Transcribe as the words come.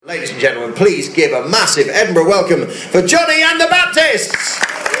ladies and gentlemen, please give a massive Edinburgh welcome for Johnny and the Baptists!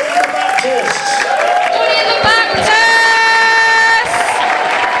 Johnny and the Baptists!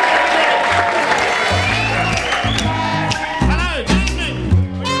 Hello,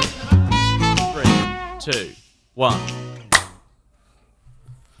 3, 2, 1.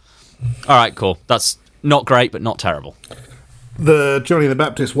 Alright, cool. That's not great, but not terrible. The Johnny the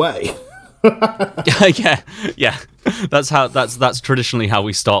Baptist way. yeah. That's traditionally how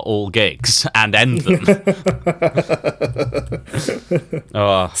we start all gigs and end them.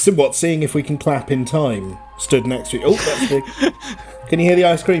 So what? Seeing if we can clap in time. Stood next to you. Oh, that's big. Can you hear the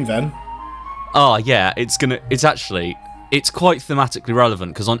ice cream van? Oh yeah, it's quite thematically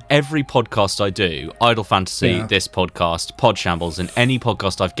relevant because on every podcast I do, Idle Fantasy, this podcast, Pod Shambles, and any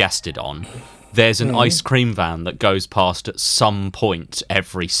podcast I've guested on, there's an ice cream van that goes past at some point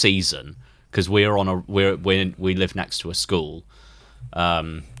every season because we live next to a school,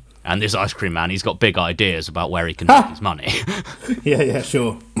 and this ice cream man, he's got big ideas about where he can make his money. Yeah,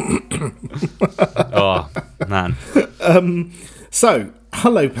 sure. Oh man. So,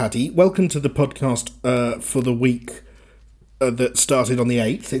 hello, Paddy. Welcome to the podcast for the week that started on the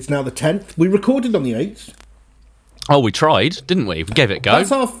 8th. It's now the 10th. We recorded on the 8th. Oh, we tried, didn't we? We gave it a go.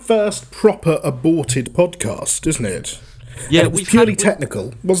 That's our first proper aborted podcast, isn't it? Yeah, and it was purely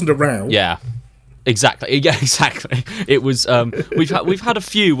technical. Wasn't a row. Yeah, exactly. Yeah, exactly. It was. We've had a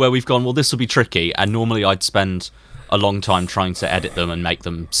few where we've gone, well, this will be tricky, and normally I'd spend a long time trying to edit them and make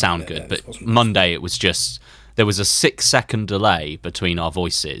them sound good. But Monday, it was just there was a 6-second delay between our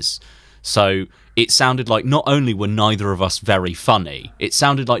voices, so it sounded like not only were neither of us very funny, it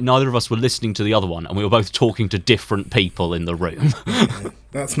sounded like neither of us were listening to the other one, and we were both talking to different people in the room.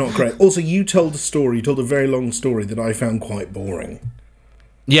 That's not great. Also, you told a very long story that I found quite boring.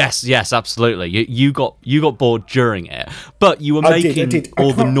 Yes, absolutely. You got bored during it, but you were making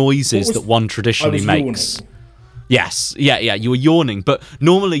all the noises that one traditionally makes. Yawning. Yes, yeah, you were yawning, but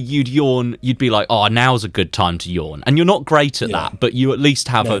normally you'd yawn, you'd be like, oh, now's a good time to yawn, and you're not great at that, but you at least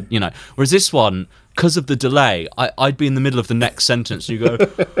have whereas this one, because of the delay, I'd be in the middle of the next sentence, and you go,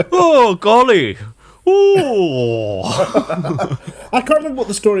 oh, golly, oh. I can't remember what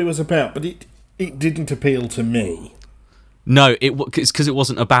the story was about, but it didn't appeal to me. No, it's because it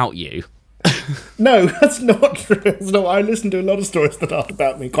wasn't about you. No, that's not true. I listen to a lot of stories that aren't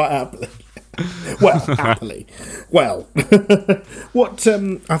about me quite happily. Well, happily. Well, what?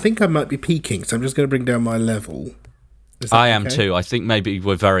 I think I might be peaking, so I'm just going to bring down my level. I am too. I think maybe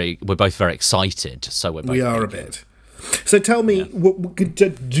we're both very excited, so we're both. We are a bit. So tell me,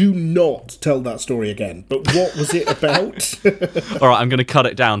 do not tell that story again. But what was it about? All right, I'm going to cut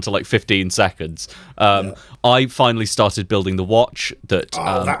it down to like 15 seconds. I finally started building the watch that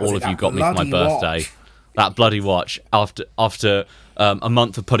all of you got me for my birthday. Watch. That bloody watch. After a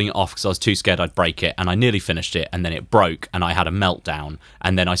month of putting it off because I was too scared I'd break it, and I nearly finished it, and then it broke, and I had a meltdown,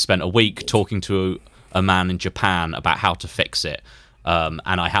 and then I spent a week talking to a man in Japan about how to fix it, and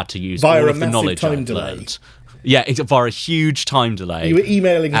I had to use all of the knowledge I'd learned. Yeah, it's via a huge time delay. You were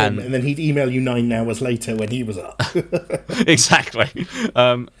emailing him, and then he'd email you 9 hours later when he was up. Exactly,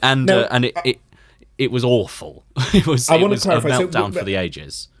 it was awful. It was a meltdown for the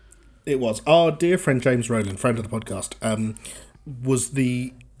ages. It was. Our dear friend James Rowland, friend of the podcast,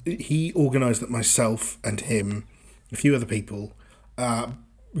 he organised that myself and him, a few other people,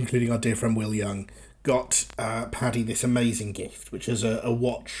 including our dear friend Will Young, got Paddy this amazing gift, which is a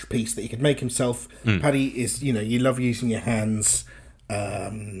watch piece that he could make himself. Paddy is, you love using your hands,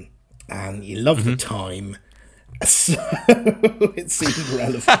 and you love the time, so it seemed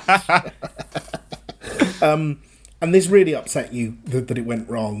relevant. And this really upset you that it went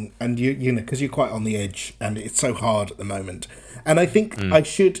wrong, and you know, because you're quite on the edge, and it's so hard at the moment. And I think I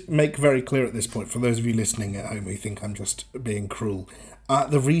should make very clear at this point, for those of you listening at home who think I'm just being cruel,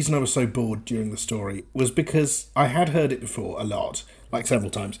 the reason I was so bored during the story was because I had heard it before a lot, like several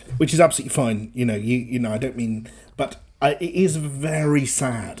times, which is absolutely fine. You know, I don't mean, but it is very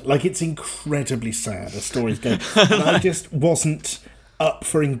sad. Like, it's incredibly sad as stories go, and I just wasn't up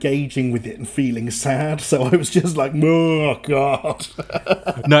for engaging with it and feeling sad, so I was just like, oh god.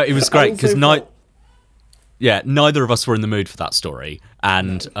 No, it was great because neither of us were in the mood for that story,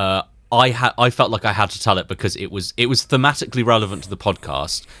 and I felt like I had to tell it because it was thematically relevant to the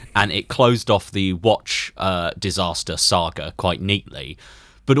podcast, and it closed off the watch disaster saga quite neatly.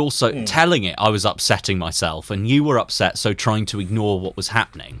 But also telling it, I was upsetting myself, and you were upset, so trying to ignore what was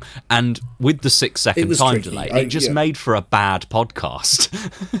happening. And with the 6-second time delay, it just made for a bad podcast.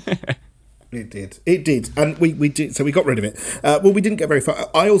 It did, and we did. So we got rid of it. Well, we didn't get very far.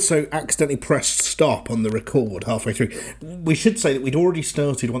 I also accidentally pressed stop on the record halfway through. We should say that we'd already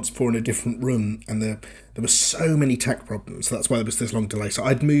started once before in a different room, and there were so many tech problems. So that's why there was this long delay. So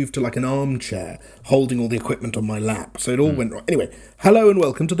I'd moved to like an armchair, holding all the equipment on my lap. So it all went wrong. Anyway, hello and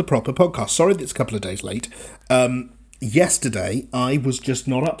welcome to the Proper Podcast. Sorry that it's a couple of days late. Yesterday, I was just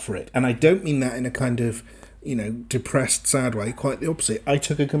not up for it, and I don't mean that in a kind of depressed, sad way. Quite the opposite. I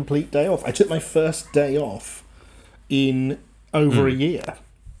took a complete day off. I took my first day off in over a year.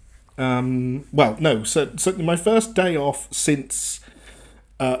 Well, no, so my first day off since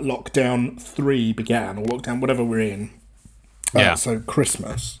lockdown 3 began, or lockdown whatever we're in. So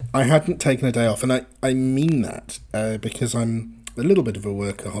Christmas. I hadn't taken a day off, and I mean that because I'm a little bit of a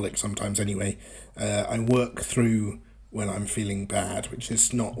workaholic sometimes anyway. I work through when I'm feeling bad, which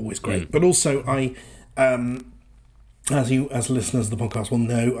is not always great. But also I... as listeners of the podcast will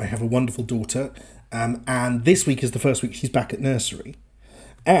know, I have a wonderful daughter, and this week is the first week she's back at nursery,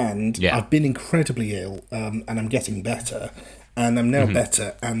 and I've been incredibly ill, and I'm getting better, and I'm now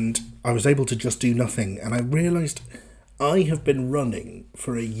better, and I was able to just do nothing, and I realised I have been running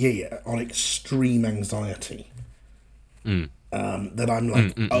for a year on extreme anxiety, that I'm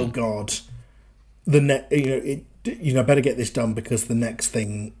like, oh God, I better get this done because the next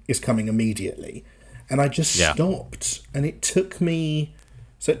thing is coming immediately. And I just stopped. And it took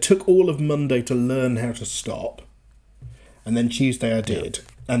all of Monday to learn how to stop. And then Tuesday I did.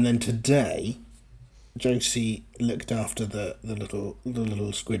 And then today, Josie looked after the little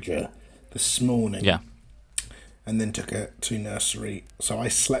squidger this morning. Yeah. And then took her to nursery. So I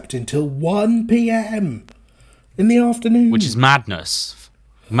slept until 1 p.m. in the afternoon. Which is madness.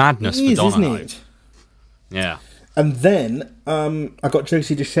 Madness for Donna, isn't it? Yeah. And then I got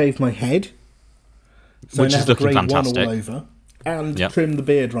Josie to shave my head. So which is looking fantastic. 1 all over, and trim the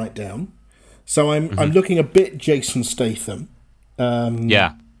beard right down. So I'm looking a bit Jason Statham. But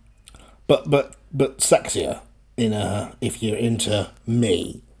sexier if you're into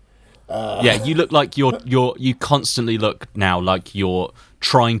me. You look like you constantly look now like you're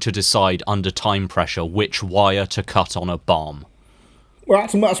trying to decide under time pressure which wire to cut on a bomb. Well,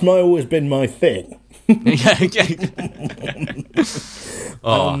 that's always been my thing.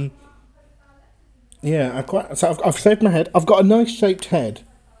 I've shaved my head. I've got a nice shaped head,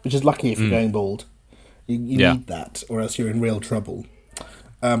 which is lucky if you're going bald. You need that, or else you're in real trouble.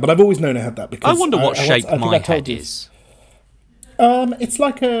 But I've always known I had that because I wonder what shape my head is. It's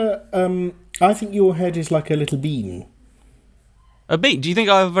like a. I think your head is like a little bean. A bean? Do you think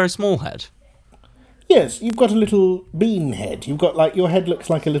I have a very small head? Yes, you've got a little bean head. You've got your head looks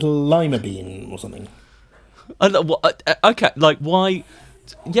like a little lima bean or something. Okay, like why?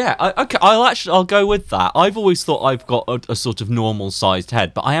 Yeah, okay. I'll go with that. I've always thought I've got a sort of normal-sized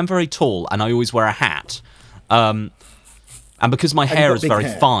head, but I am very tall, and I always wear a hat. And because my hair is very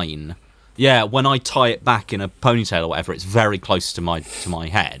fine, when I tie it back in a ponytail or whatever, it's very close to my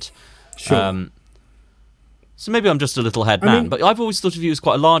head. Sure. So maybe I'm just a little head man, but I've always thought of you as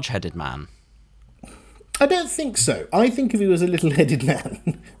quite a large-headed man. I don't think so. I think of you as a little-headed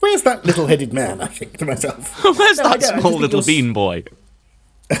man. Where's that little-headed man, I think to myself. Where's that small little bean boy?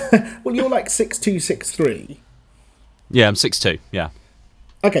 Well, you're like 6'2", 6'3". Yeah, I'm 6'2", yeah.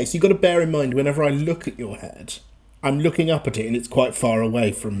 Okay, so you've got to bear in mind, whenever I look at your head, I'm looking up at it and it's quite far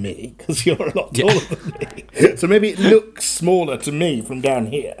away from me, because you're a lot taller than me. So maybe it looks smaller to me from down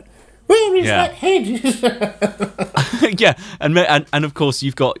here. Where is that head? Yeah, and of course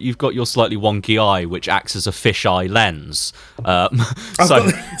you've got your slightly wonky eye, which acts as a fisheye lens.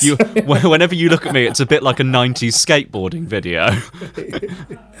 So whenever you look at me, it's a bit like a 90s skateboarding video.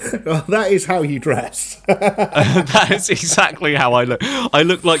 Well, that is how you dress. That is exactly how I look. I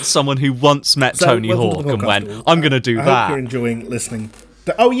look like someone who once met Tony Hawk and went, "I'm going to do that." I hope you're enjoying listening.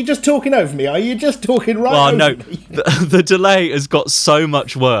 Oh, you're just talking over me? Are you just talking over me? The delay has got so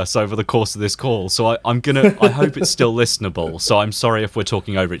much worse over the course of this call, so I hope it's still listenable, so I'm sorry if we're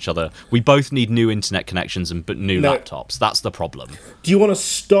talking over each other. We both need new internet connections and new laptops. That's the problem. Do you want to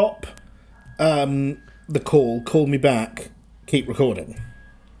stop the call, call me back, keep recording?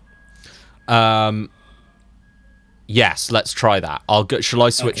 Yes, let's try that. Shall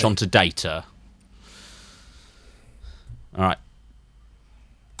I switch on to data? All right.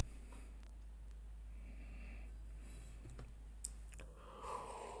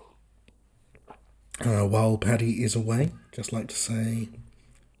 While Paddy is away, just like to say,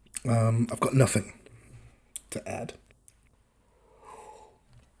 I've got nothing to add.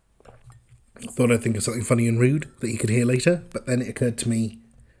 I thought I'd think of something funny and rude that you could hear later, but then it occurred to me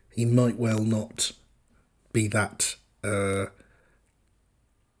he might well not be that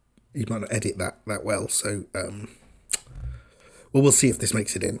he might not edit that well. So, we'll see if this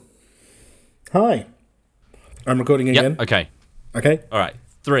makes it in. Hi, I'm recording again. Yep, okay. Okay. All right.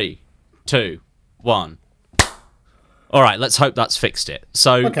 3, 2, 1. All right, let's hope that's fixed it.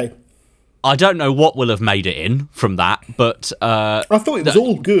 So, Okay. I don't know what will have made it in from that, but... I thought it was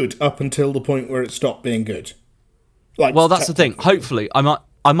all good up until the point where it stopped being good. Like, well, that's the thing. Hopefully, I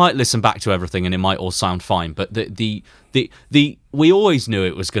might listen back to everything and it might all sound fine. But the we always knew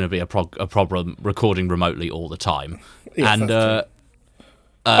it was going to be a problem recording remotely all the time, Yes, and that's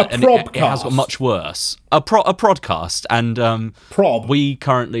and it has got much worse. A podcast and Prob. We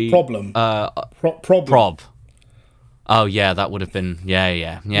currently Problem. Problem. prob. Oh yeah, that would have been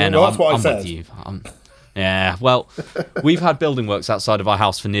yeah. No, No, that's what I I'm said. with you. Yeah, well, we've had building works outside of our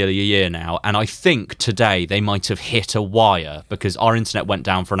house for nearly a year now, and I think today they might have hit a wire because our internet went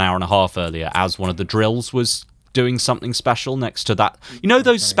down for an hour and a half earlier as one of the drills was doing something special next to that. You know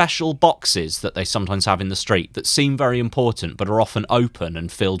those special boxes that they sometimes have in the street that seem very important but are often open and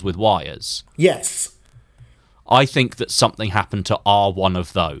filled with wires? Yes. I think that something happened to our one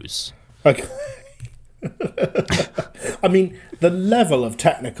of those. Okay. I mean, the level of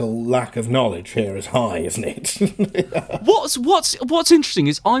technical lack of knowledge here is high, isn't it? What's interesting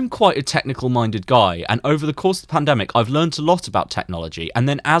is I'm quite a technical minded guy, and over the course of the pandemic I've learned a lot about technology, and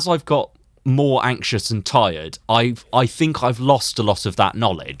then as I've got more anxious and tired, I think I've lost a lot of that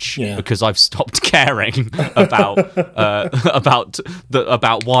knowledge because I've stopped caring about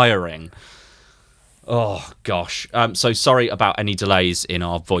wiring. Oh gosh. So sorry about any delays in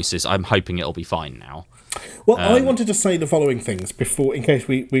our voices. I'm hoping it'll be fine now. Well, I wanted to say the following things before, in case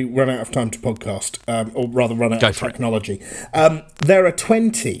we run out of time to podcast, or rather run out of technology. There are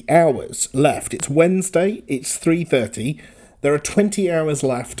 20 hours left. It's Wednesday. It's 3:30. There are 20 hours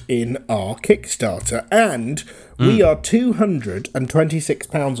left in our Kickstarter, and we are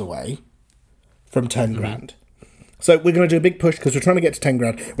 £226 away from 10 grand. So we're going to do a big push because we're trying to get to 10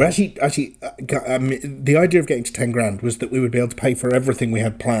 grand. We're actually, the idea of getting to 10 grand was that we would be able to pay for everything we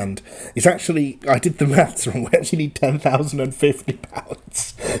had planned. It's actually, I did the maths wrong. We actually need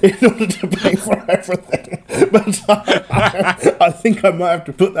 £10,050 in order to pay for everything. But I think I might have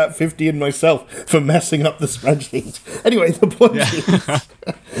to put that 50 in myself for messing up the spreadsheet. Anyway, the point is,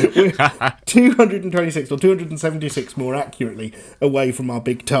 we're 226 or 276 more accurately away from our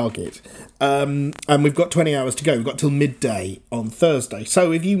big target. And we've got 20 hours to go. We've got till midday on Thursday.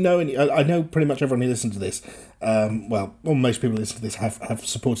 So if you know any... I know pretty much everyone who listens to this, well, most people who listen to this have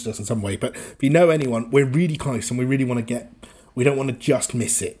supported us in some way, but if you know anyone, we're really close and we really want to get... We don't want to just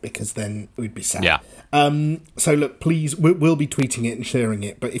miss it because then we'd be sad. Yeah. So look, please, we'll be tweeting it and sharing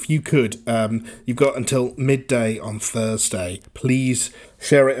it, but if you could, you've got until midday on Thursday. Please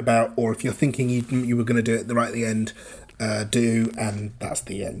share it about, or if you're thinking you were going to do it right at the end... do, and that's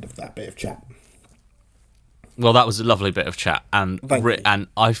the end of that bit of chat. Well, that was a lovely bit of chat, and and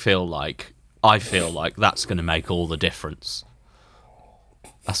I feel like that's going to make all the difference.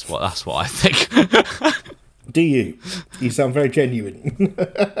 That's what I think. Do you? You sound very genuine.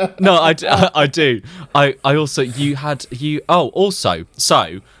 No, I do. I also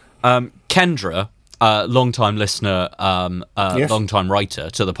Kendra, long-time listener, Yes. long-time writer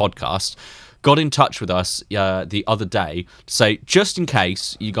to the podcast, got in touch with us the other day to say, just in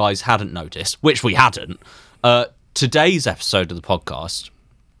case you guys hadn't noticed, which we hadn't, today's episode of the podcast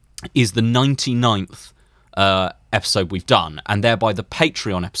is the 99th episode we've done, and thereby the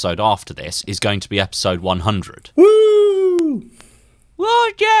Patreon episode after this is going to be episode 100. Woo! Well,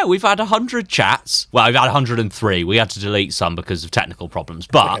 yeah, we've had 100 chats. Well, we've had 103. We had to delete some because of technical problems,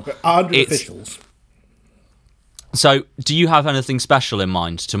 but 100 officials. So, do you have anything special in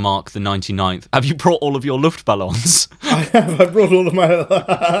mind to mark the 99th? Have you brought all of your Luftballons? I have. I brought all of my...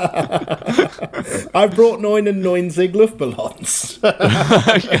 I brought 99 Luftballons.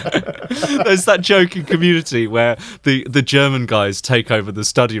 There's that joke in Community where the German guys take over the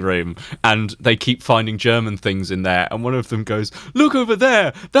study room and they keep finding German things in there, and one of them goes, "Look over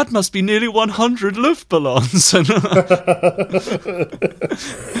there, that must be nearly 100 Luftballons."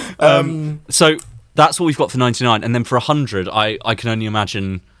 So that's what we've got for 99, and then for 100, I can only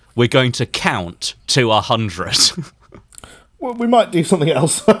imagine we're going to count to 100. Well, we might do something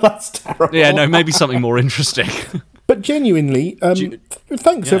else. That's terrible. Yeah, no, maybe something more interesting. But genuinely,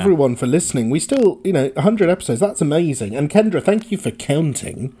 thanks everyone for listening. We still, 100 episodes, that's amazing. And Kendra, thank you for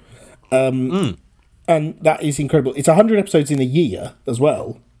counting. And that is incredible. It's 100 episodes in a year as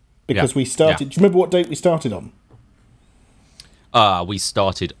well, because we started... Do you remember what date we started on? We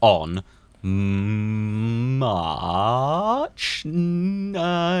started on March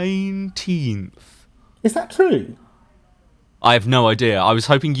 19th. Is that true? I have no idea. I was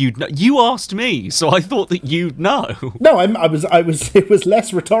hoping you'd know. You asked me, so I thought that you'd know. No, I was. It was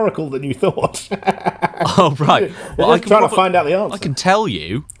less rhetorical than you thought. Oh, right. Well, I can trying to find out the answer. I can tell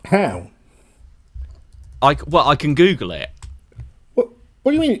you. How? I can Google it. What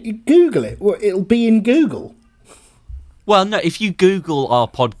do you mean? You Google it? Well, it'll be in Google. Well, no, if you Google our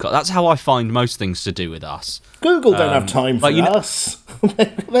podcast, that's how I find most things to do with us. Google don't have time for us.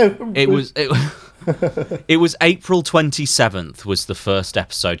 It was April 27th was the first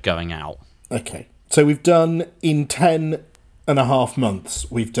episode going out. Okay. So we've done, in 10.5 months,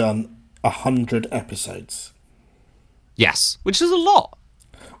 we've done 100 episodes. Yes, which is a lot.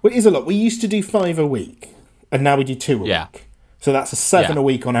 Well, it is a lot. We used to do 5 a week, and now we do 2 a week. So that's a 7 a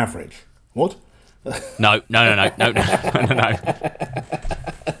week on average. What? No. I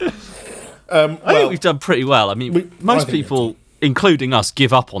think we've done pretty well. I mean, most people, including us,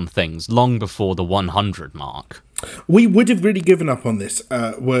 give up on things long before the 100 mark. We would have really given up on this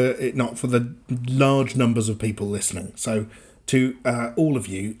were it not for the large numbers of people listening. So to all of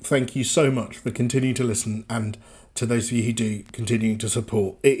you, thank you so much for continuing to listen, and to those of you who do, continuing to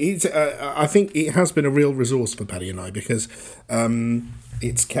support. It is, I think it has been a real resource for Paddy and I, because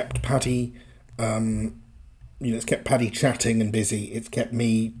it's kept Paddy... it's kept Paddy chatting and busy. It's kept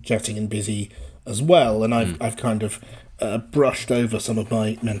me chatting and busy as well. And I've kind of brushed over some of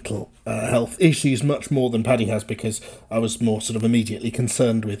my mental health issues much more than Paddy has, because I was more sort of immediately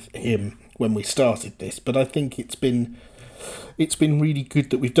concerned with him when we started this. But I think it's been really good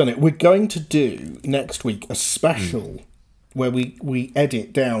that we've done it. We're going to do next week a special where we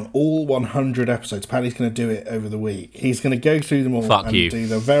edit down all 100 episodes. Paddy's going to do it over the week. He's going to go through them all do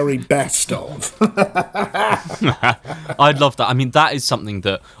the very best of. I'd love that. I mean, that is something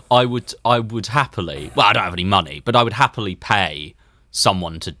that I would happily... Well, I don't have any money, but I would happily pay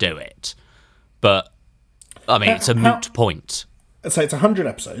someone to do it. But, I mean, it's a moot point. So it's 100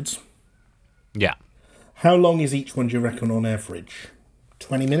 episodes. Yeah. How long is each one, do you reckon, on average?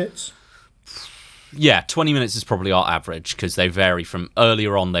 20 minutes? Yeah, 20 minutes is probably our average, because they vary from...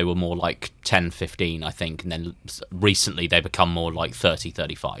 Earlier on, they were more like 10, 15, I think, and then recently they become more like 30,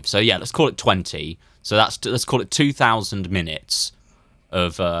 35. So yeah, let's call it 20. So let's call it 2,000 minutes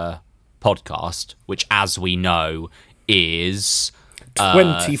of podcast, which, as we know, is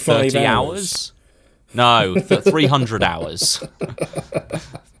 25 30 hours. No, 300 hours.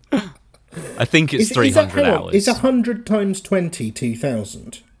 I think it's 300 hours. Is 100 times 20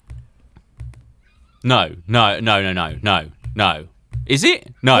 2,000? No. Is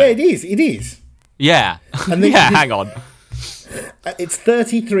it? No. Yeah, it is. Yeah. And then hang on. It's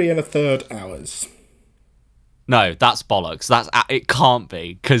 33 1/3 hours. No, that's bollocks. It can't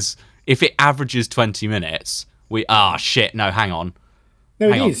be, because if it averages 20 minutes, shit, no, hang on. No,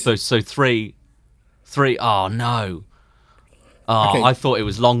 hang it on. is. So three, oh, no. Oh, okay. I thought it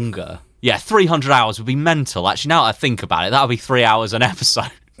was longer. Yeah, 300 hours would be mental. Actually, now that I think about it, that would be 3 hours an episode.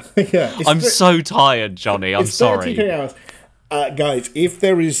 Yeah, I'm so tired, Johnny. I'm sorry. 33 hours. Guys, if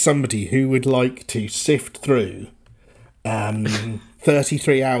there is somebody who would like to sift through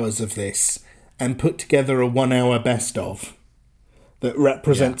 33 hours of this and put together a 1 hour best of that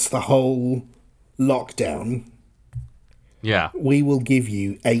represents the whole lockdown, we will give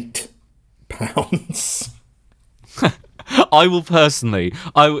you £8. I will personally.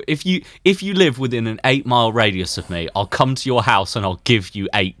 If you live within an 8-mile radius of me, I'll come to your house and I'll give you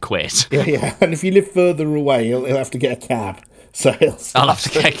 £8. Yeah. And if you live further away, he'll have to get a cab. So I'll have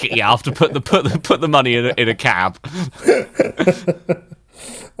to put the money in a cab.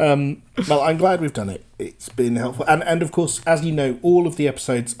 Well, I'm glad we've done it. It's been helpful, and of course, as you know, all of the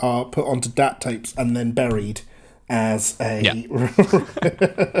episodes are put onto DAT tapes and then buried as a.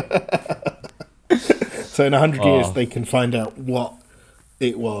 So in 100 years, they can find out what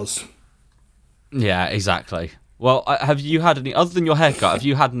it was. Yeah, exactly. Well, have you had any, other than your haircut? Have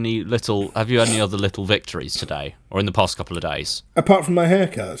you had any other little victories today or in the past couple of days? Apart from my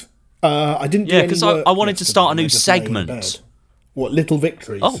haircut, I didn't. Yeah, because I wanted to start a new segment. What, little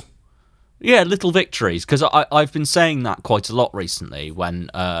victories? Oh, yeah, little victories. Because I've been saying that quite a lot recently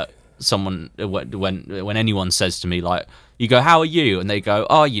when when anyone says to me, like, you go, how are you? And they go,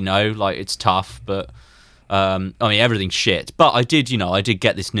 oh, like, it's tough, but I mean, everything's shit. But I did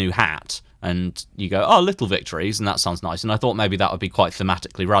get this new hat. And you go, oh, little victories, and that sounds nice. And I thought maybe that would be quite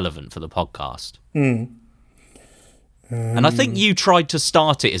thematically relevant for the podcast. And I think you tried to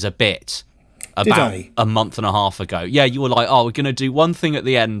start it as a bit about a month and a half ago. Yeah, you were like, oh, we're going to do one thing at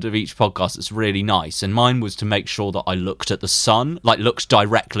the end of each podcast that's really nice. And mine was to make sure that I looked at the sun, like looked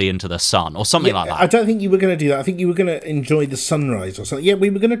directly into the sun or something like that. I don't think you were going to do that. I think you were going to enjoy the sunrise or something. Yeah,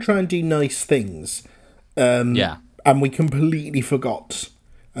 we were going to try and do nice things. and we completely forgot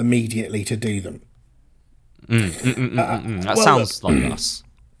immediately to do them. That sounds like us.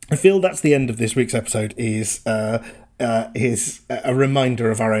 I feel that's the end of this week's episode. Is a reminder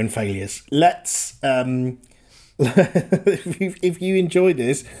of our own failures. Let's if you enjoy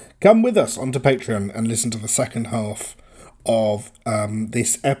this, come with us onto Patreon and listen to the second half of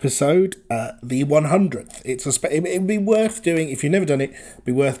this episode, the 100th. It'd be worth doing. If you've never done it, it'd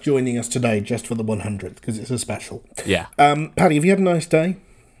be worth joining us today just for the 100th, because it's a special. Yeah. Paddy, have you had a nice day?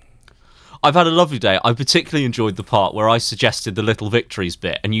 I've had a lovely day. I particularly enjoyed the part where I suggested the little victories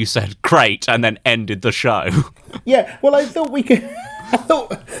bit and you said great and then ended the show. Yeah, well, I thought we could...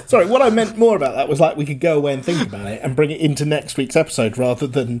 Sorry, what I meant more about that was like we could go away and think about it and bring it into next week's episode rather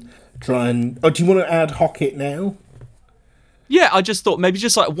than try and... Oh, do you want to ad hoc it now? Yeah, I just thought maybe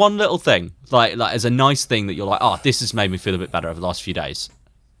just like one little thing, like as a nice thing that you're like, oh, this has made me feel a bit better over the last few days.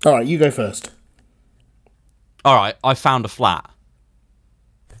 All right, you go first. All right, I found a flat.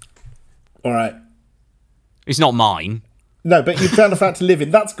 All right. It's not mine. No, but you found a flat to live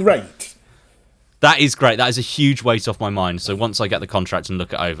in. That's great. That is great. That is a huge weight off my mind. So once I get the contract and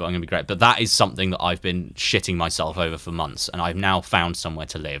look it over, I'm going to be great. But that is something that I've been shitting myself over for months, and I've now found somewhere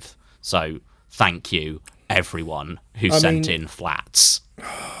to live. So thank you, everyone who sent in flats.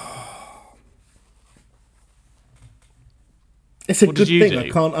 It's a good thing.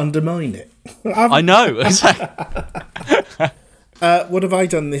 I can't undermine it. I know. What have I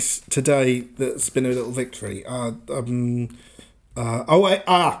done this today that's been a little victory? I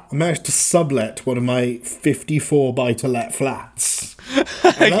managed to sublet one of my 54 buy-to-let flats.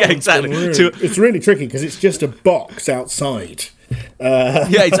 Yeah, exactly. It's really tricky because it's just a box outside.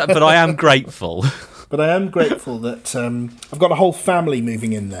 Yeah, exactly. But I am grateful. But I am grateful that I've got a whole family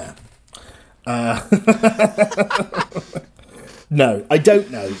moving in there. No, I don't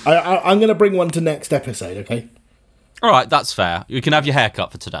know. I'm going to bring one to next episode, okay? All right, that's fair. You can have your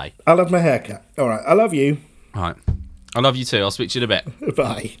haircut for today. I'll have my haircut. All right, I love you. All right. I love you too. I'll speak to you in a bit.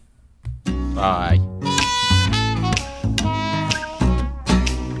 Bye. Bye.